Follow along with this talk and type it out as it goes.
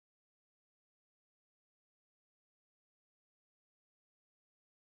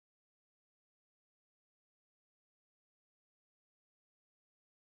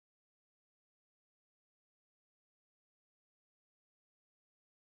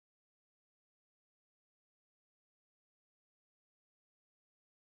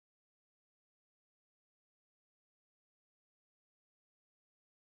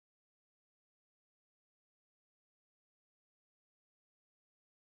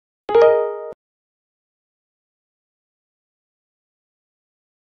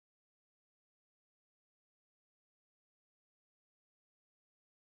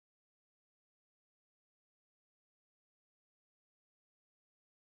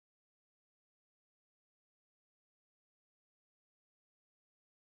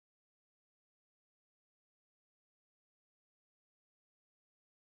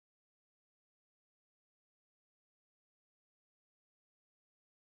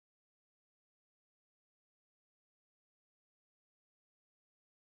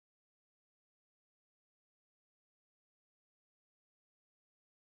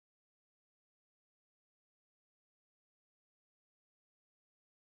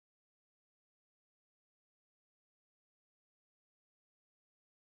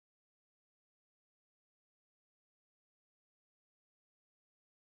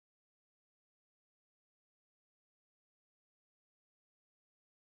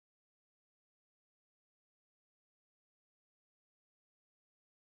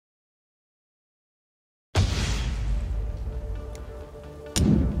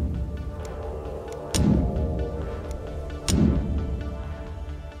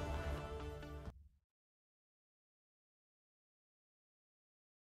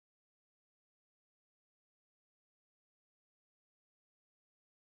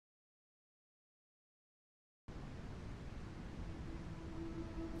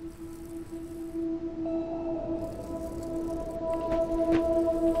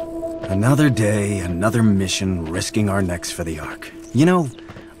Another day, another mission, risking our necks for the Ark. You know,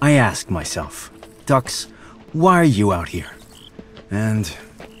 I ask myself, Dux, why are you out here? And...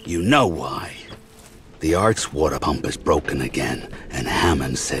 You know why. The Ark's water pump is broken again, and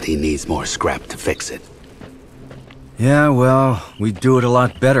Hammond said he needs more scrap to fix it. yeah, well, we'd do it a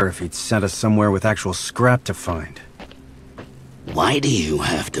lot better if he'd sent us somewhere with actual scrap to find. Why do you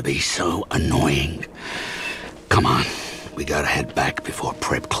have to be so annoying? Come on, we gotta head back before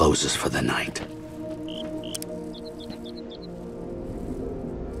prep closes for the night.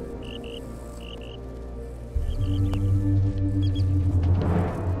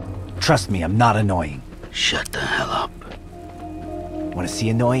 Trust me, I'm not annoying. Shut the hell up. Want to see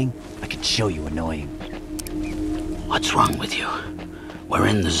annoying? I can show you annoying. What's wrong with you? We're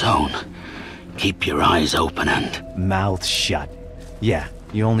in the zone. Keep your eyes open and... Mouth shut. Yeah,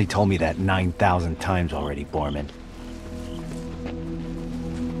 you only told me that 9,000 times already, Borman.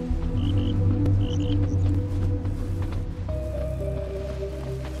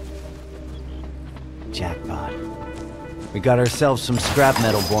 Jackpot. We got ourselves some scrap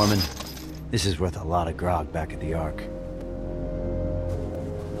metal, Borman. This is worth a lot of grog back at the Ark.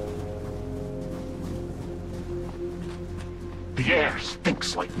 The air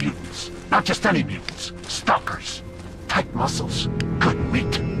stinks like mutants. Not just any mutants. Stalkers. Tight muscles. Good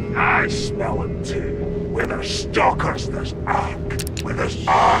meat. I smell them too. Where there's stalkers, there's Ark. Where there's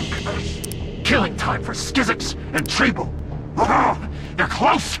Ark, there's... Killing time for Skizix and Treble. Oh, they're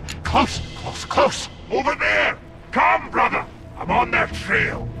close! Close! Close! Close! Over there! Come, brother! I'm on their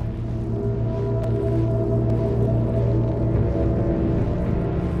trail.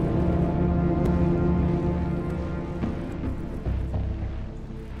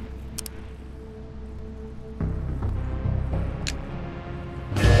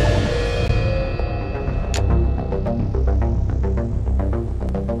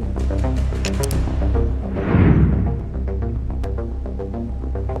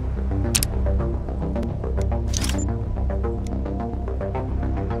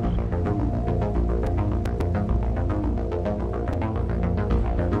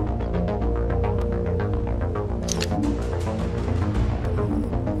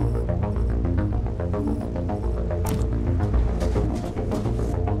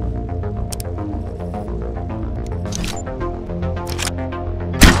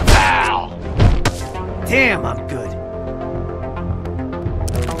 Damn, I'm good.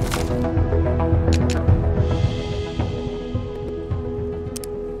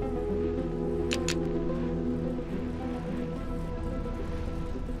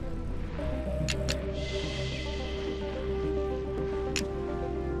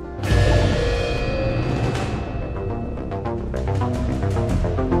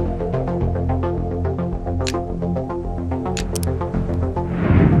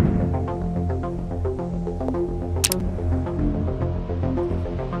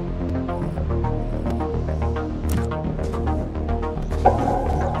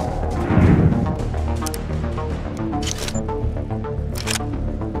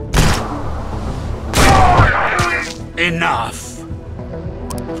 Enough!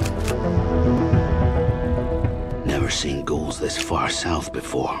 Never seen ghouls this far south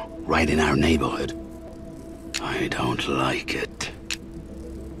before, right in our neighborhood. I don't like it.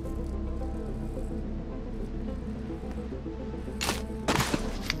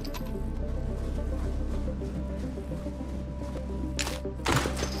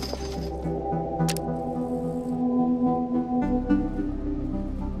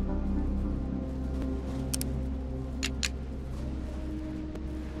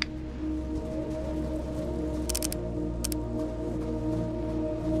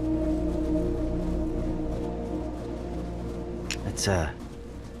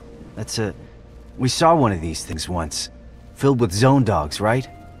 We saw one of these things once. Filled with zone dogs, right?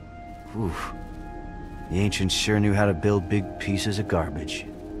 Whew. The ancients sure knew how to build big pieces of garbage.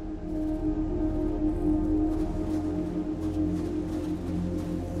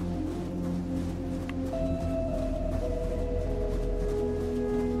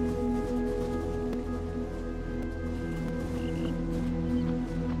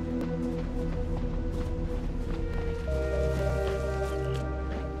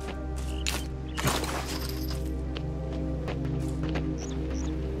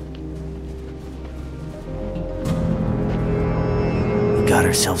 Got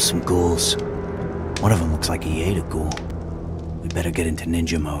ourselves some ghouls. One of them looks like he ate a ghoul. We better get into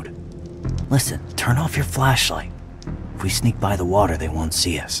ninja mode. Listen, turn off your flashlight. If we sneak by the water, they won't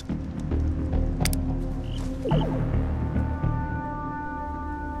see us.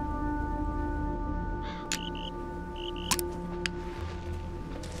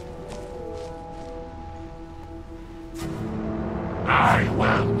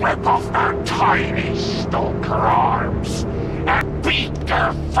 rip off their tiny stalker arms and beat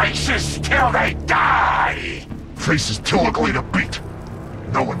their faces till they die! Faces too ugly to beat.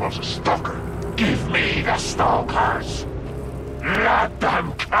 No one loves a stalker. Give me the stalkers! Let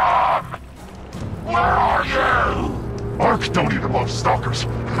them come! Where are you? Ark don't even love stalkers.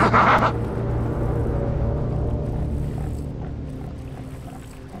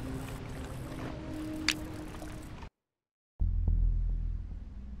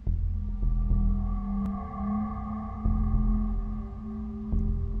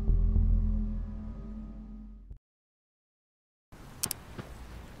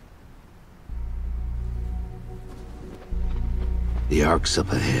 The Ark's up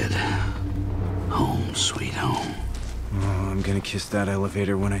ahead. Home, sweet home. Oh, I'm gonna kiss that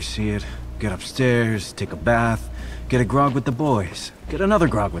elevator when I see it. Get upstairs, take a bath, get a grog with the boys. Get another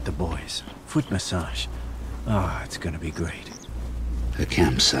grog with the boys. Foot massage. Ah, it's gonna be great. A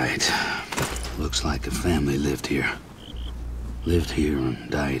campsite. Looks like a family lived here. Lived here and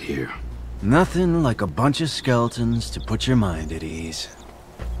died here. Nothing like a bunch of skeletons to put your mind at ease.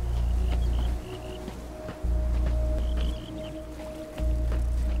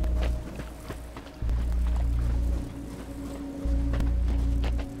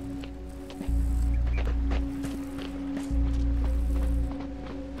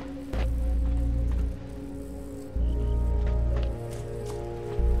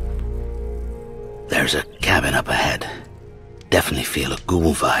 There's a cabin up ahead. Definitely feel a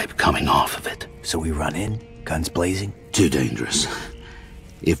ghoul vibe coming off of it. So we run in, guns blazing? Too dangerous.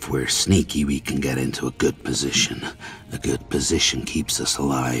 If we're sneaky, we can get into a good position. A good position keeps us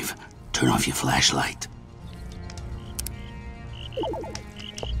alive. Turn off your flashlight.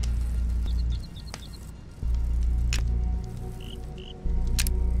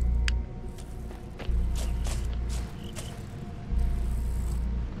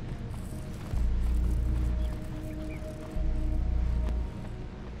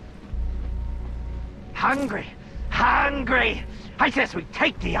 Hungry! Hungry! I says we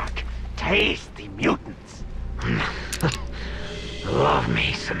take the Ark. Taste the mutants. Love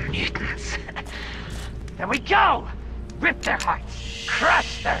me some mutants. There we go! Rip their hearts.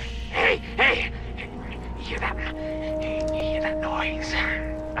 Crush their... Hey! You hear that? You hear that noise?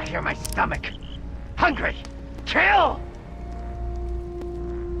 I hear my stomach. Hungry! Kill!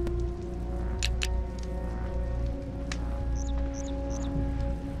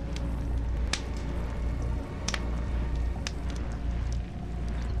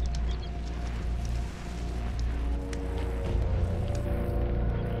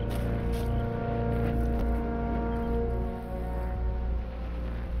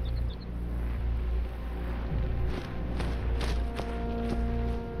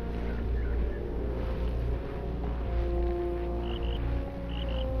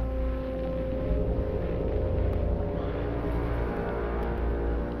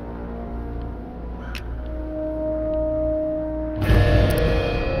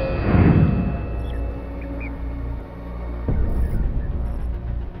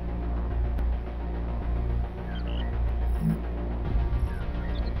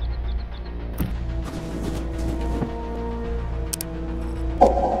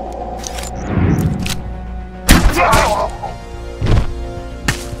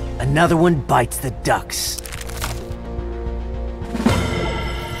 Another one bites the ducks.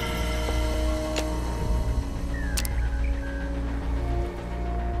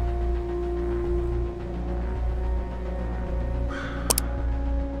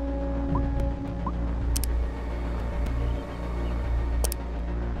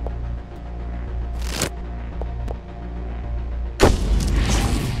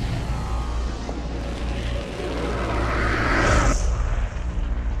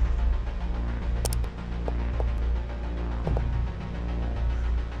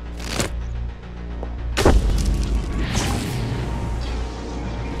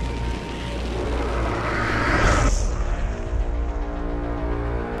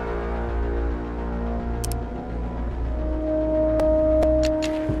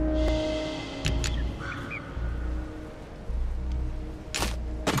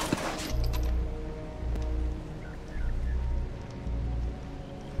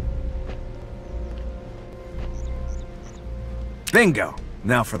 Bingo!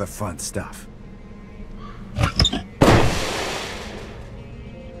 Now for the fun stuff.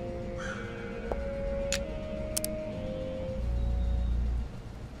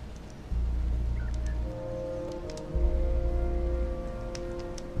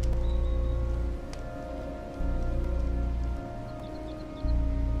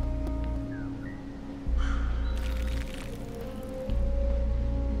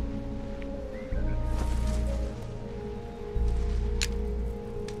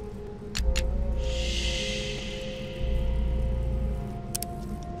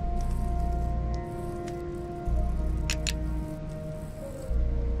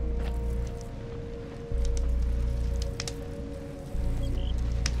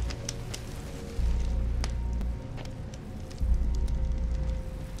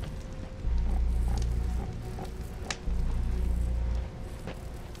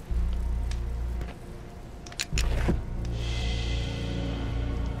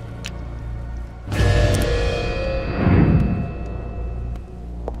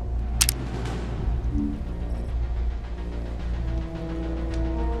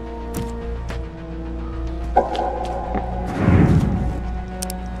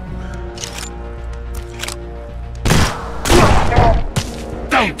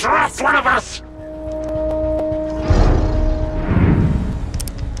 They dropped one of us!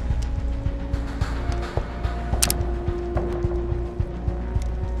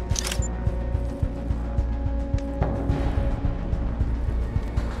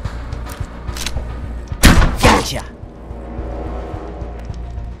 Gotcha!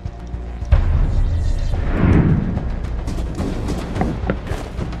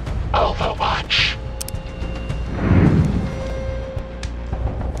 Overwatch.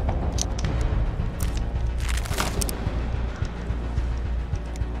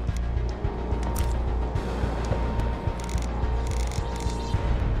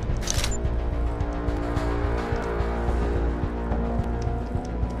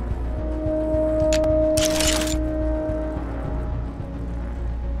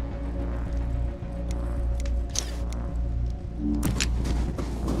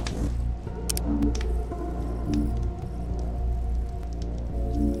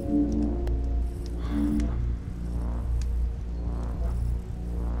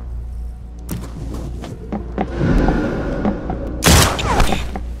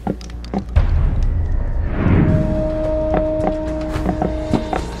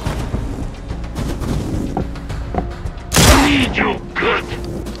 Need you good.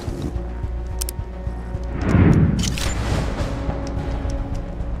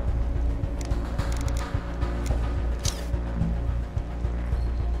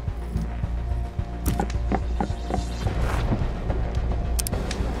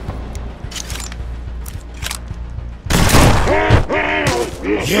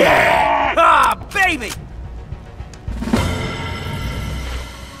 Yeah! Ah, baby!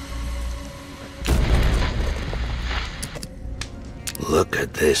 Look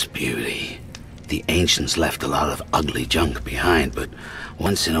at this beauty. The ancients left a lot of ugly junk behind, but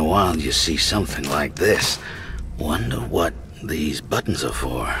once in a while you see something like this. Wonder what these buttons are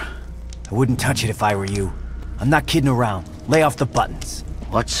for. I wouldn't touch it if I were you. I'm not kidding around. Lay off the buttons.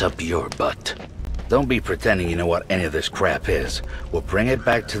 What's up your butt? Don't be pretending you know what any of this crap is. We'll bring it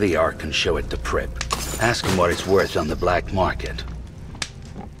back to the Ark and show it to Prip. Ask him what it's worth on the black market.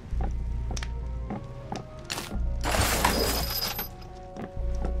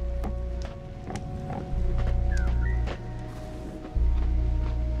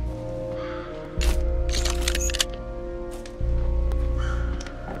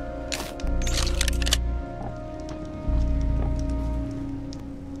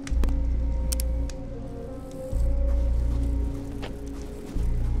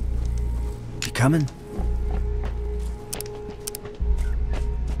 Coming?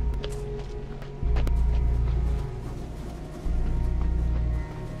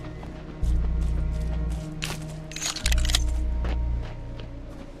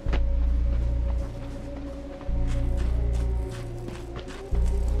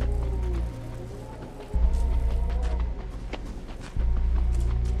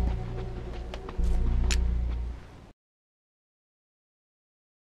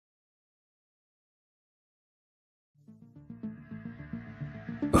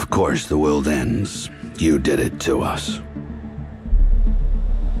 Of course the world ends. You did it to us.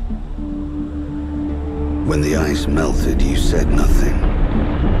 When the ice melted, you said nothing.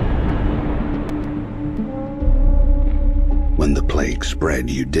 When the plague spread,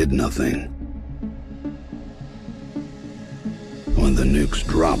 you did nothing. When the nukes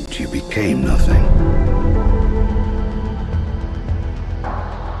dropped, you became nothing.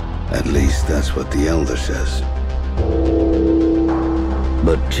 At least that's what the Elder says.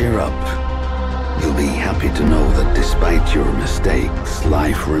 But cheer up. You'll be happy to know that despite your mistakes,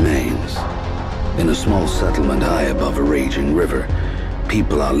 life remains. In a small settlement high above a raging river,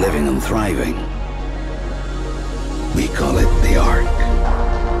 people are living and thriving. We call it the Ark.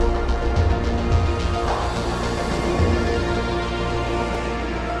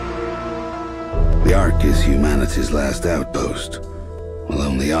 The Ark is humanity's last outpost, a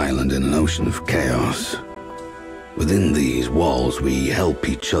lonely island in an ocean of chaos. Within these walls, we help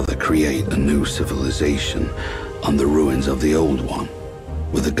each other create a new civilization on the ruins of the old one,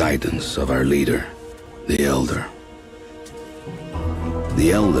 with the guidance of our leader, the Elder.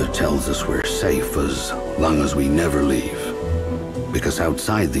 The Elder tells us we're safe as long as we never leave, because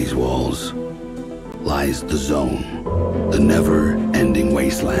outside these walls lies the Zone, the never-ending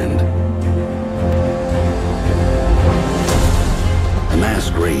wasteland. A mass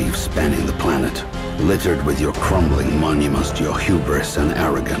grave spanning the planet, littered with your crumbling monuments to your hubris and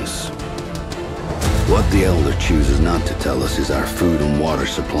arrogance. What the Elder chooses not to tell us is our food and water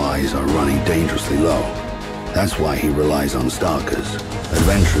supplies are running dangerously low. That's why he relies on stalkers,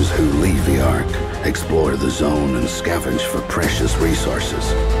 adventurers who leave the Ark explore the zone and scavenge for precious resources.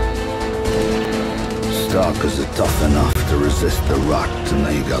 Stalkers are tough enough to resist the rot, and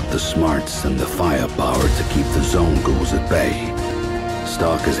they got the smarts and the firepower to keep the zone ghouls at bay.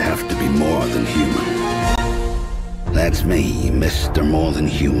 Stalkers have to be more than human. That's me, Mr. More Than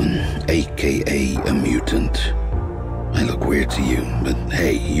Human, aka a mutant. I look weird to you, but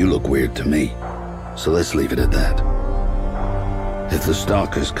hey, you look weird to me. So let's leave it at that. If the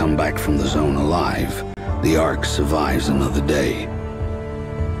Stalkers come back from the zone alive, the Ark survives another day.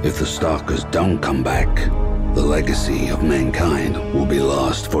 If the Stalkers don't come back, the legacy of mankind will be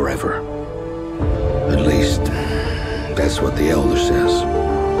lost forever. At least, that's what the Elder says.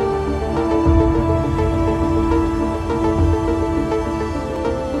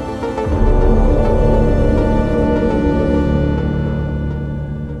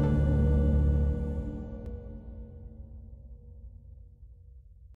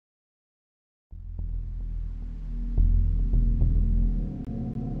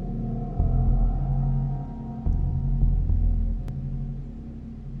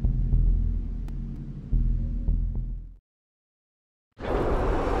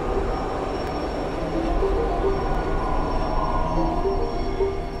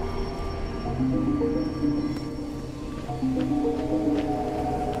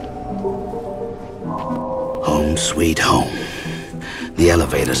 Home sweet home. The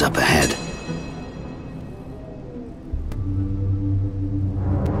elevator's up ahead.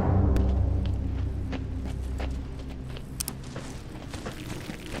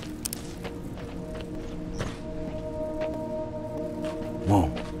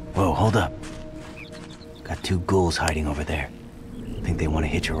 Whoa, hold up. Got two ghouls hiding over there. Think they want to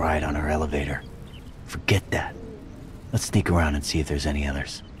hitch a ride on our elevator. Forget that. Let's sneak around and see if there's any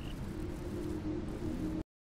others.